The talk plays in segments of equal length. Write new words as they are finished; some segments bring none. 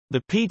The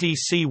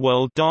PDC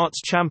World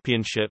Darts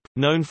Championship,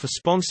 known for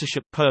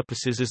sponsorship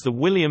purposes as the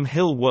William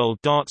Hill World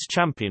Darts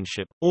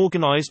Championship,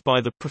 organized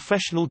by the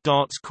Professional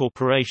Darts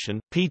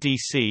Corporation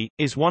 (PDC),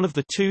 is one of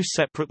the two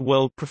separate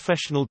World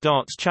Professional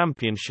Darts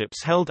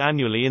Championships held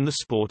annually in the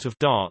sport of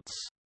darts.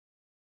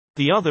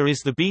 The other is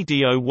the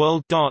BDO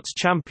World Darts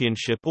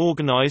Championship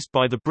organized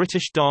by the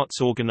British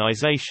Darts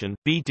Organisation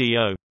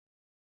 (BDO).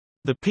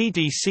 The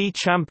PDC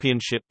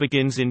Championship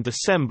begins in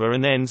December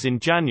and ends in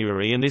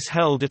January and is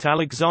held at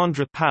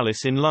Alexandra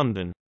Palace in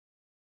London.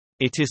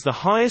 It is the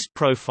highest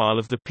profile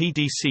of the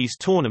PDC's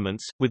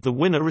tournaments, with the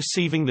winner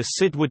receiving the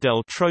Sid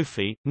Waddell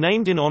Trophy,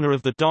 named in honour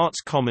of the darts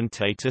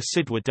commentator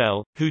Sid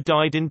Waddell, who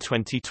died in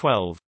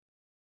 2012.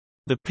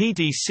 The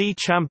PDC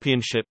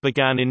Championship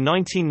began in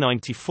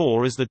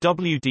 1994 as the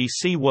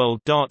WDC World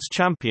Darts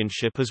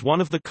Championship as one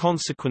of the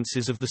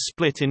consequences of the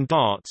split in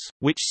darts,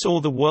 which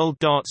saw the World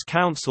Darts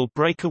Council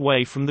break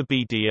away from the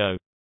BDO.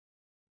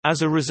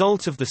 As a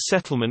result of the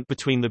settlement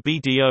between the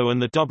BDO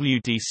and the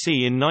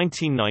WDC in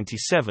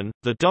 1997,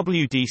 the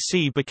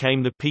WDC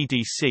became the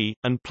PDC,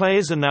 and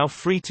players are now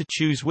free to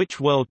choose which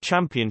World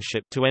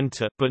Championship to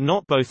enter, but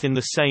not both in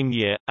the same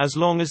year, as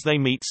long as they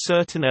meet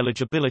certain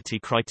eligibility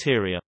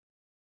criteria.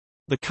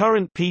 The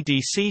current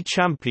PDC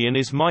champion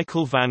is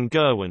Michael van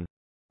Gerwen.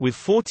 With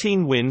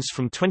 14 wins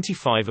from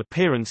 25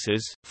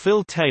 appearances,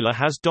 Phil Taylor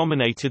has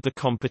dominated the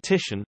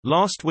competition,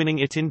 last winning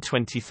it in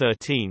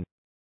 2013.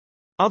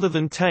 Other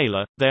than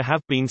Taylor, there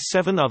have been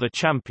 7 other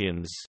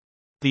champions.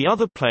 The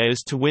other players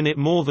to win it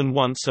more than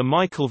once are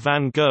Michael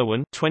van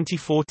Gerwen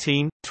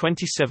 2014,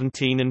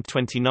 2017 and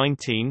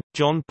 2019,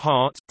 John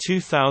Part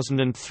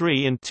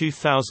 2003 and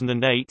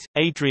 2008,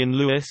 Adrian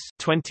Lewis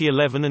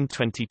 2011 and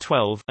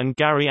 2012, and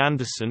Gary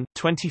Anderson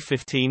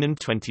 2015 and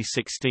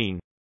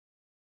 2016.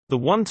 The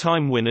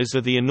one-time winners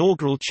are the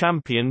inaugural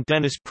champion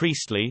Dennis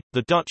Priestley,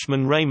 the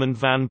Dutchman Raymond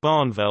van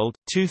Barneveld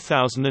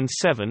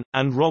 2007,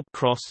 and Rob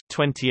Cross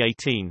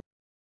 2018.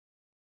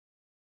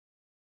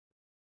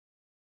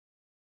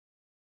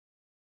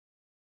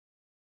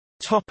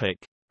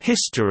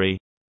 History.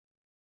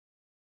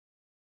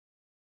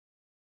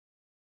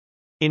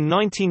 In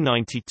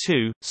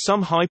 1992,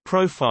 some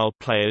high-profile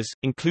players,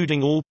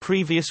 including all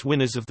previous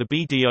winners of the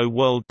BDO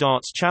World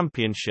Darts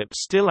Championship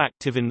still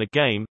active in the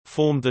game,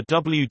 formed the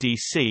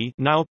WDC,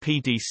 now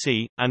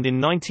PDC, and in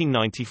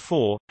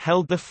 1994,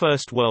 held their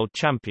first World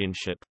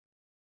Championship.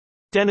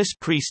 Dennis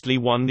Priestley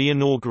won the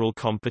inaugural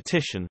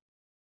competition.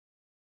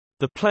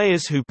 The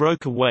players who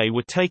broke away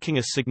were taking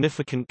a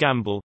significant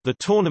gamble. The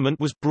tournament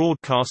was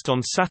broadcast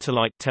on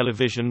satellite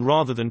television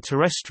rather than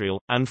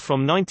terrestrial, and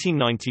from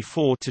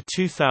 1994 to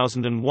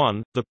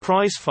 2001, the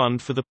prize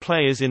fund for the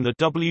players in the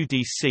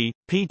WDC,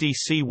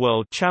 PDC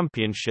World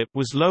Championship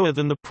was lower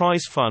than the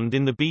prize fund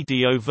in the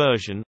BDO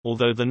version,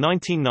 although the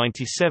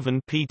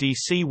 1997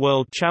 PDC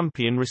World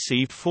Champion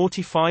received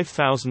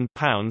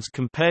 £45,000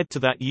 compared to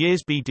that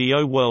year's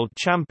BDO World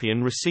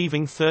Champion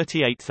receiving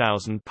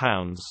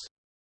 £38,000.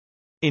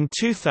 In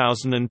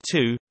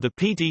 2002, the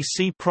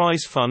PDC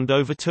prize fund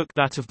overtook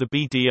that of the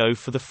BDO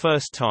for the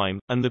first time,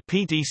 and the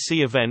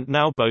PDC event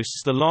now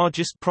boasts the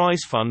largest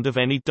prize fund of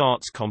any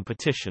darts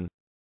competition.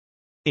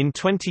 In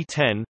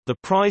 2010, the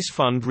prize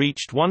fund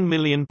reached £1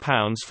 million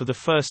for the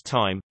first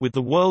time, with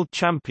the world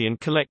champion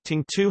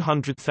collecting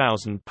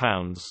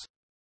 £200,000.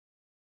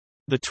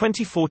 The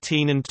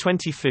 2014 and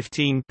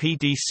 2015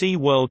 PDC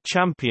World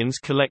Champions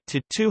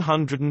collected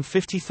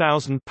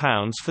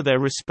 £250,000 for their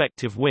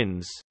respective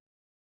wins.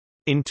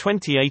 In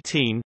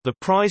 2018, the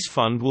prize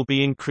fund will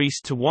be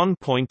increased to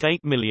 £1.8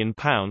 million,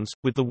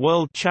 with the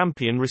world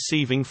champion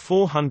receiving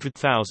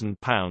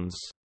 £400,000.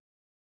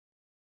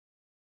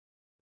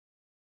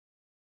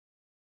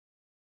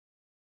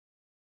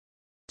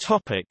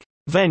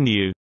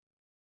 Venue.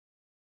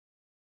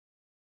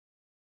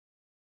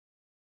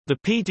 The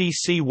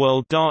PDC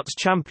World Darts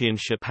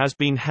Championship has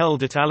been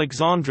held at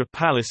Alexandra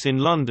Palace in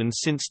London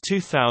since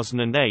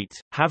 2008,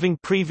 having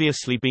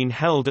previously been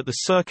held at the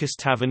Circus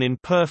Tavern in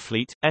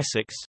Purfleet,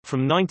 Essex,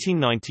 from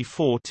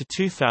 1994 to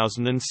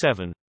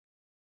 2007.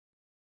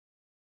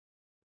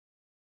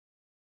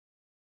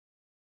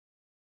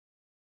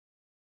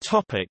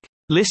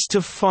 List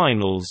of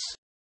finals.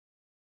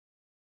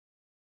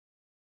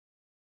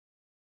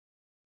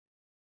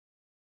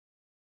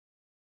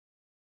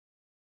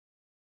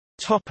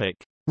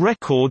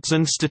 Records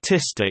and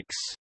statistics.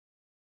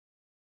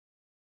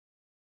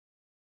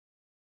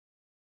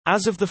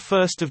 As of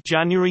 1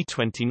 January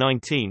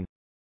 2019.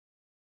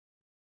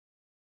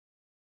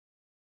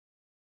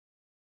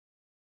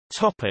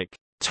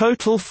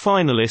 Total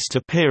finalist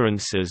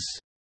appearances.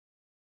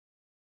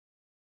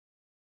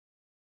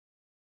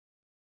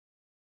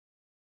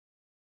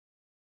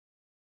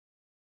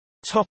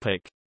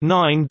 Topic: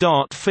 9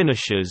 dart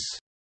finishes.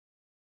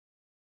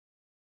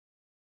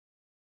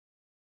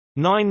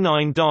 9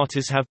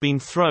 9-darters have been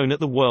thrown at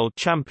the World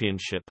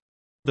Championship.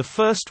 The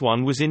first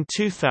one was in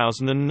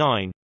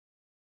 2009.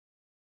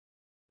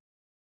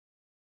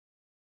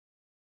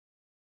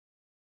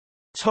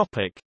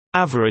 Topic: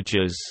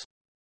 Averages.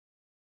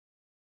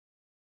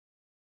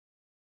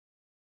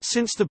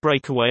 Since the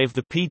breakaway of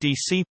the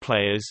PDC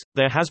players,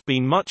 there has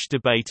been much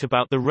debate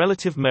about the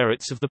relative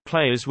merits of the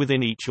players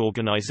within each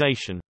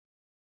organization.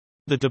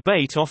 The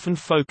debate often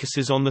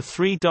focuses on the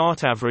 3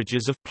 dart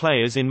averages of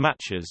players in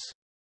matches.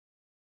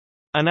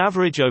 An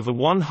average over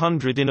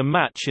 100 in a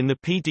match in the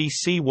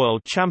PDC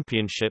World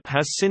Championship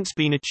has since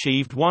been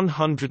achieved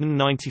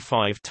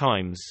 195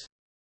 times.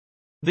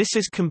 This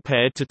is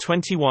compared to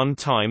 21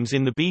 times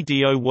in the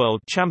BDO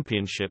World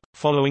Championship,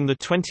 following the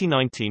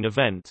 2019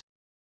 event.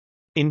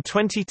 In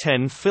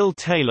 2010, Phil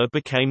Taylor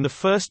became the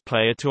first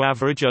player to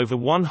average over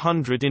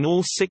 100 in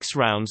all 6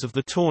 rounds of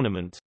the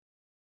tournament.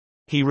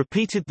 He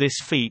repeated this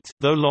feat,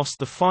 though lost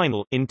the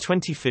final, in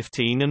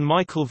 2015, and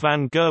Michael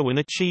van Gerwen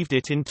achieved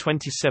it in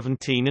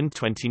 2017 and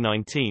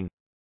 2019.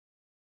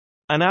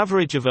 An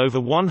average of over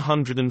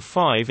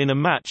 105 in a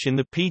match in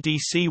the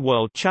PDC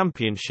World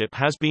Championship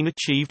has been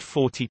achieved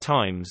 40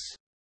 times.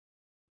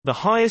 The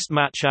highest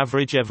match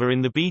average ever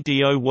in the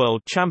BDO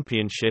World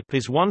Championship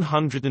is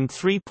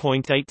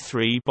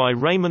 103.83 by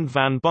Raymond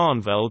van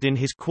Barneveld in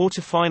his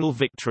quarter-final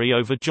victory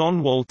over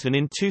John Walton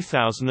in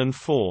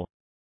 2004.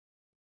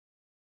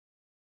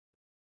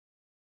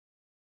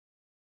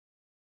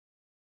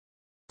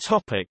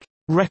 Topic: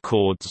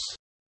 Records.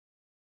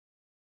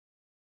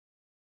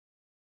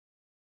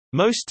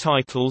 Most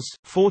titles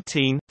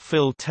 14,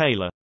 Phil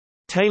Taylor.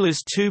 Taylor's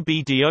 2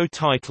 BDO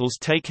titles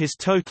take his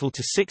total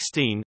to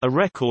 16, a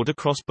record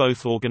across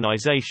both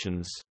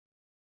organizations.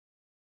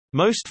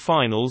 Most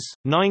finals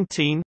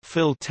 19,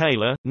 Phil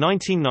Taylor,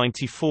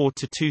 1994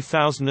 to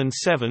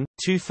 2007,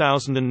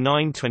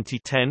 2009,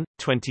 2010,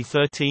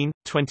 2013,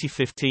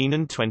 2015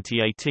 and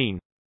 2018.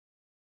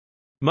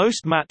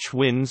 Most match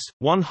wins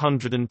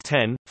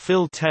 110,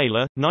 Phil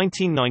Taylor,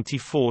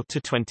 1994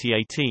 to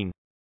 2018.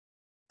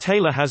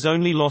 Taylor has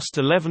only lost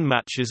 11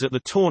 matches at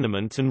the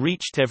tournament and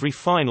reached every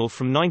final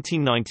from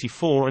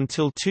 1994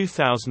 until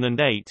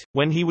 2008,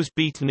 when he was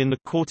beaten in the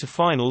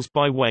quarter-finals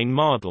by Wayne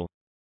Mardle.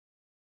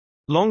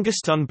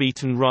 Longest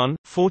unbeaten run,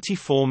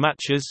 44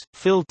 matches,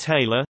 Phil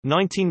Taylor,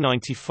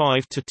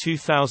 1995 to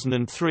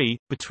 2003,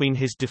 between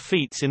his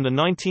defeats in the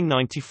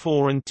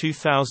 1994 and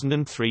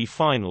 2003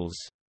 finals.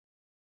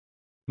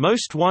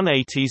 Most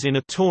 180s in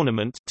a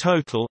tournament,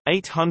 total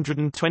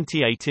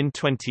 828 in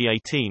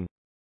 2018.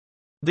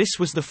 This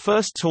was the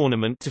first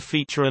tournament to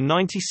feature a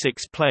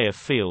 96-player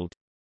field.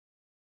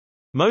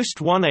 Most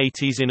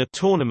 180s in a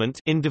tournament,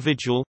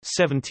 individual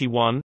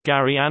 71,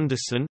 Gary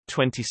Anderson,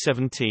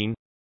 2017.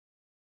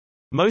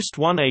 Most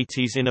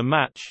 180s in a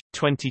match,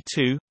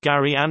 22,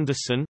 Gary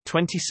Anderson,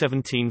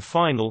 2017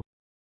 final.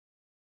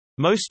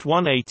 Most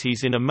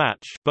 180s in a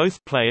match,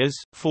 both players,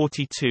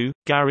 42,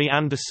 Gary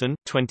Anderson,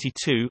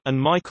 22, and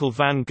Michael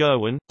van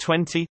Gerwen,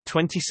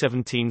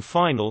 2017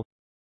 final.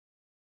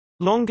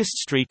 Longest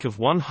streak of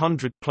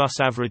 100-plus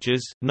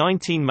averages,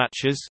 19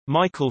 matches,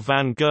 Michael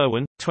van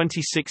Gerwen,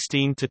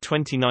 2016 to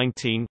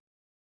 2019.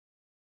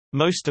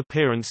 Most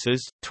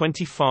appearances,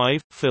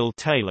 25, Phil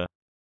Taylor.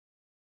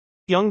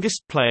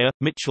 Youngest player,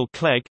 Mitchell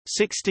Clegg,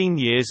 16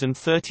 years and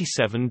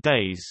 37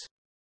 days.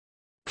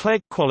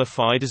 Clegg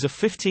qualified as a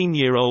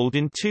 15-year-old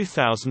in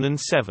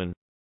 2007.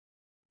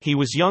 He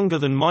was younger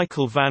than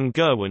Michael van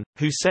Gerwen,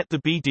 who set the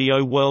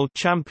BDO World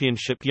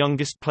Championship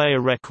youngest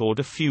player record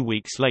a few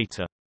weeks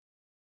later.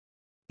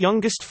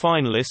 Youngest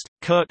finalist,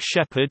 Kirk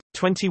Shepherd,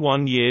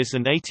 21 years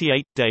and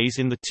 88 days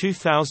in the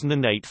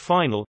 2008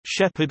 final.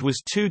 Shepherd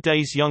was 2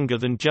 days younger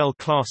than Jel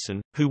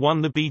Klaassen, who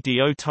won the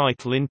BDO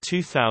title in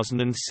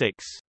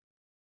 2006.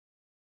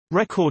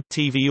 Record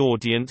TV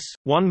audience,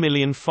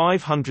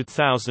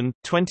 1,500,000,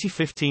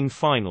 2015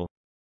 final.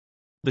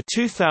 The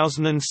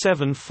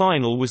 2007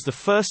 final was the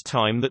first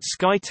time that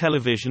Sky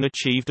Television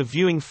achieved a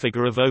viewing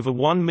figure of over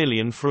 1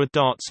 million for a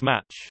darts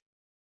match.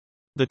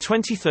 The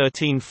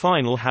 2013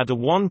 final had a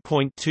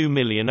 1.2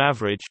 million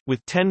average,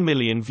 with 10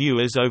 million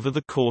viewers over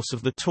the course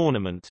of the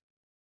tournament.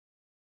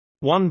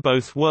 Won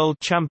both World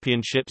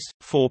Championships,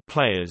 4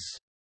 players.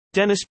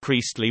 Dennis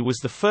Priestley was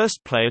the first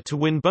player to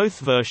win both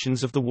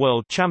versions of the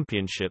World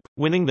Championship,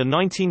 winning the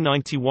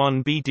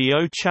 1991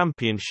 BDO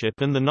Championship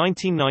and the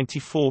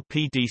 1994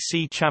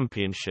 PDC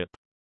Championship.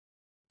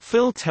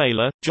 Phil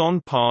Taylor,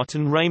 John Part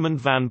and Raymond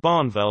van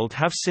Barneveld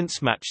have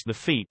since matched the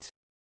feat.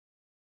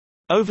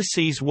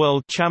 Overseas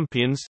World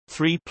Champions,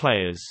 3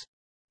 players.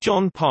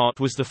 John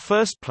Part was the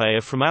first player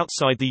from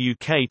outside the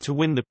UK to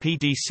win the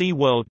PDC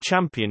World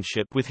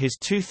Championship with his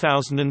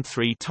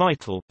 2003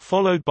 title,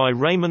 followed by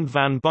Raymond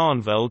van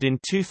Barneveld in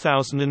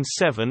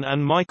 2007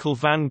 and Michael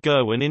van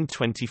Gerwen in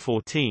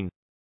 2014.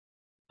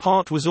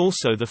 Part was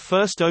also the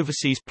first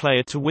overseas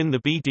player to win the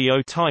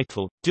BDO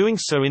title, doing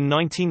so in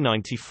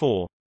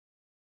 1994.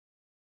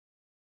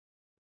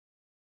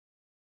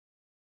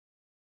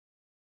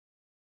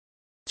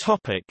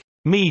 Topic: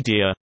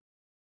 Media.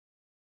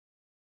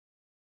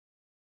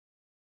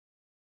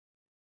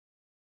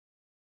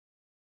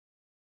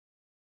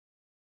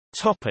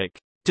 Topic: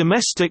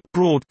 Domestic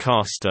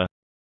broadcaster.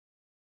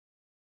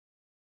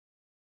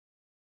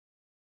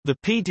 The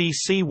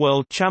PDC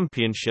World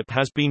Championship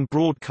has been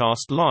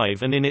broadcast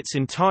live and in its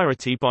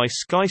entirety by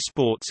Sky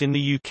Sports in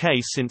the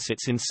UK since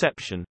its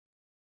inception.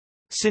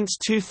 Since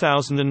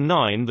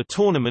 2009, the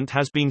tournament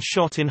has been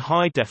shot in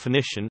high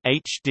definition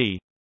 (HD).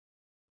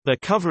 Their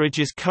coverage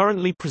is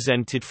currently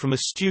presented from a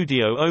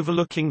studio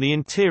overlooking the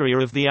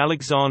interior of the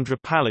Alexandra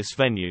Palace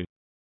venue.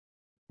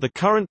 The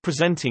current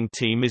presenting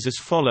team is as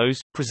follows: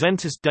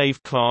 presenters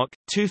Dave Clark,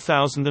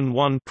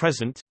 2001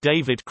 present;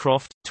 David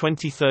Croft,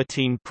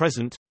 2013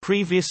 present,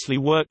 previously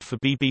worked for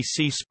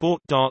BBC Sport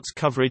Darts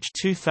coverage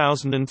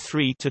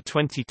 2003 to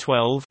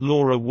 2012;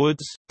 Laura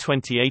Woods,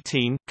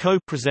 2018;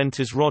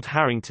 co-presenters Rod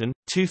Harrington,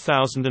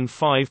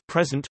 2005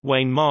 present;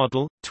 Wayne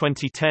Mardle,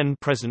 2010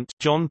 present;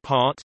 John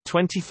Part,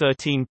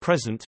 2013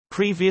 present,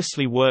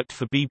 previously worked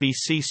for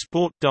BBC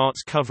Sport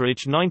Darts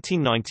coverage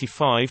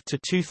 1995 to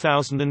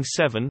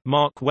 2007;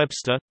 Mark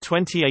Webster,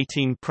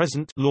 2018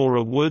 present;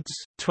 Laura Woods,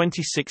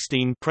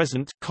 2016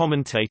 present.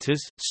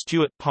 Commentators: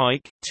 Stuart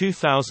Pike,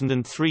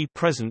 2003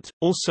 present,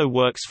 also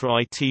works for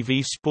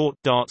ITV Sport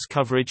Darts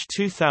coverage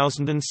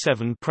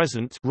 2007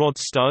 present; Rod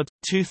Studd,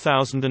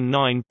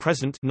 2009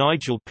 present;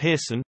 Nigel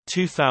Pearson,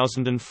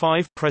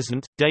 2005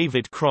 present;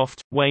 David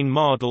Croft, Wayne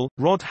Mardle,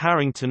 Rod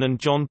Harrington and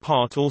John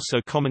Part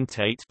also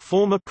commentate.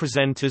 Former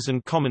presenters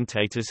and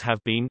commentators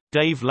have been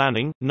Dave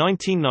Lanning,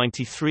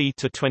 1993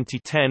 to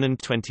 2010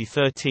 and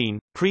 2013,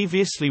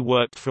 previously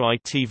worked for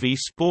ITV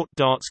Sport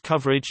Darts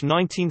coverage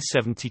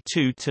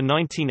 1972 to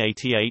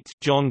 1988;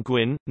 John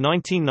Gwynn,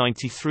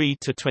 1993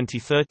 to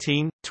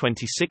 2013,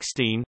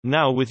 2016,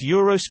 now with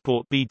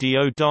Eurosport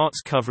BDO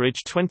Darts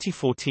coverage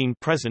 2014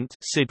 present;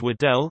 Sid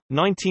Waddell,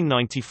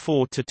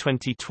 1994 to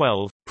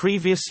 2012,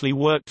 previously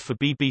worked for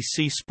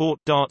BBC Sport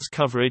Darts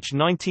coverage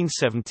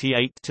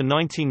 1978 to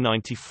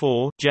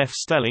 1994; Jeff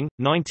Stelling,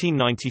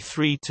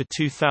 1993 to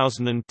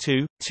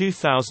 2002,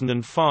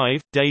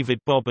 2005; David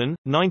Bobbin,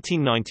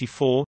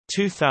 1994,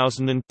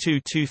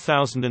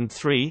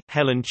 2002–2003;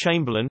 Helen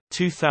Chamberlain,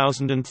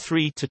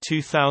 2003 to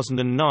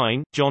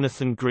 2009;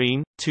 Jonathan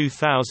Green,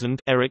 2000;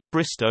 Eric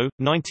Bristow,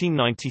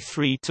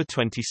 1993 to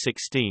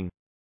 2016.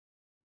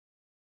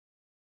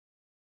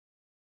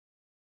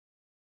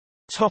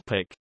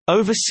 Topic: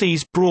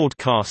 Overseas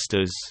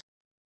broadcasters.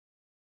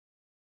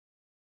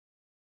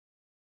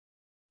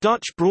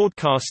 Dutch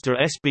broadcaster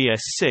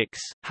SBS6,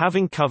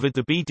 having covered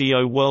the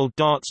BDO World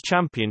Darts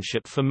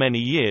Championship for many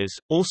years,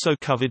 also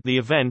covered the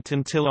event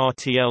until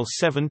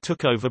RTL7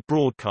 took over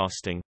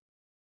broadcasting.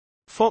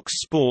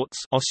 Fox Sports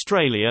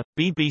Australia,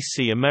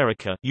 BBC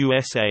America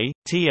USA,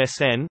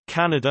 TSN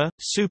Canada,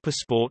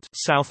 SuperSport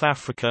South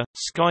Africa,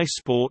 Sky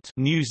Sport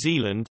New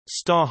Zealand,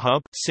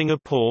 StarHub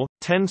Singapore,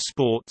 Ten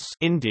Sports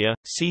India,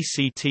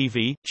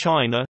 CCTV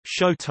China,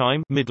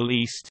 Showtime Middle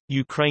East,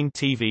 Ukraine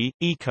TV,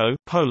 Eco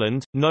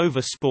Poland,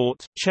 Nova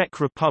Sport Czech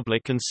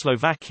Republic and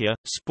Slovakia,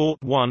 Sport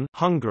 1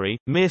 Hungary,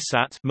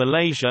 Meersat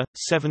Malaysia,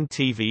 7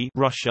 TV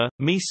Russia,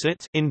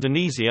 Meesat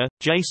Indonesia,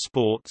 J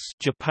Sports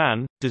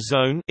Japan,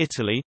 DAZN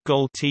Italy,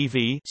 Goal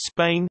TV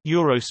Spain,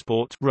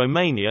 Eurosport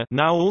Romania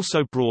now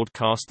also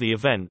broadcast the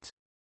event.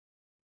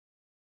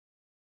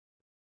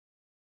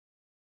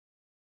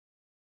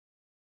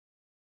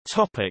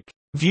 Topic: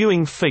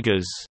 Viewing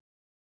figures.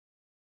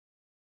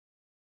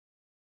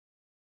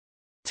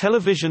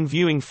 Television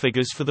viewing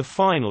figures for the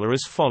final are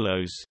as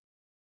follows.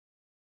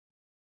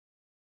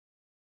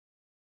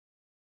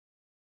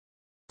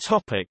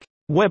 Topic: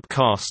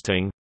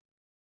 Webcasting.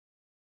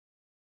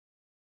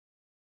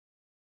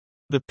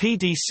 The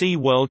PDC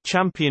World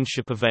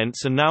Championship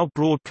events are now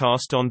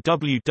broadcast on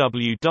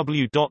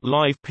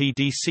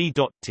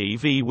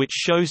www.livepdc.tv, which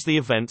shows the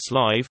events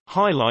live,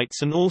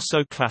 highlights and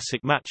also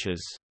classic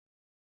matches.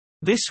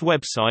 This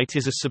website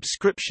is a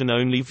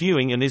subscription-only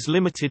viewing and is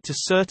limited to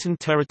certain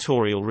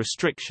territorial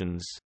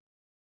restrictions.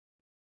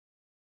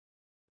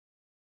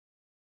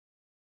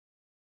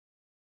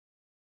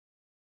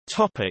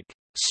 Topic: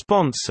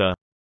 Sponsor.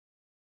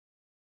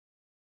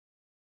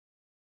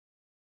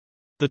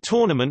 The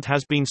tournament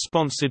has been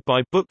sponsored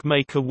by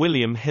bookmaker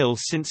William Hill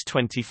since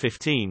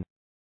 2015.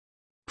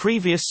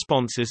 Previous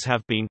sponsors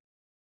have been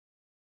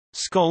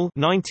Skoll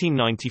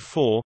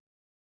 1994,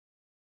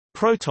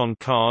 Proton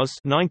Cars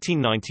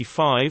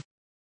 1995,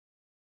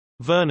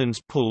 Vernon's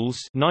Pools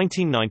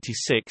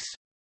 1996,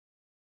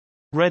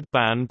 Red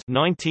Band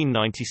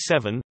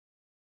 1997,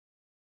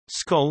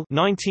 Skoll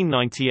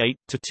 1998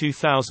 to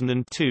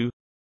 2002,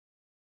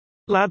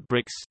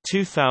 Ladbrokes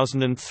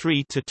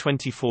 2003 to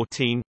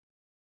 2014,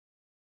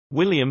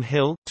 William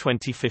Hill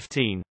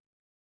 2015.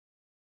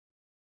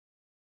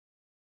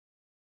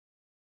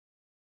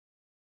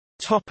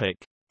 Topic: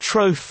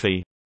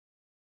 Trophy.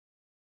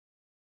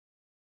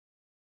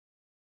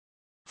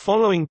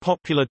 Following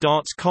popular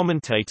darts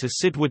commentator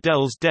Sid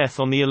Waddell's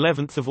death on the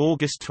 11th of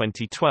August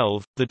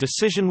 2012, the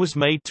decision was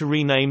made to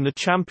rename the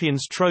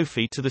Champions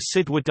Trophy to the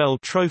Sid Waddell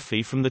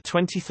Trophy from the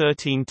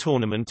 2013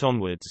 tournament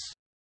onwards.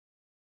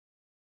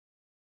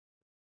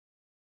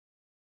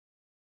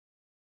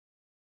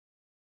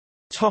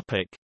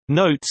 Topic: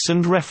 Notes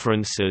and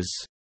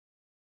references.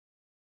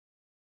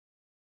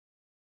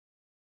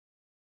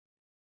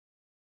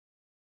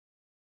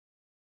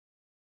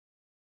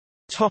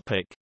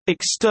 Topic: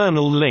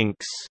 External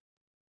links.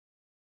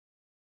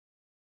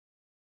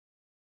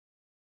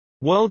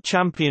 World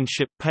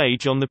Championship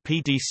page on the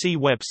PDC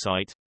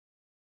website.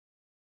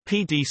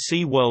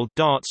 PDC World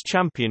Darts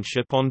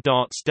Championship on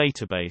Darts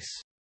database.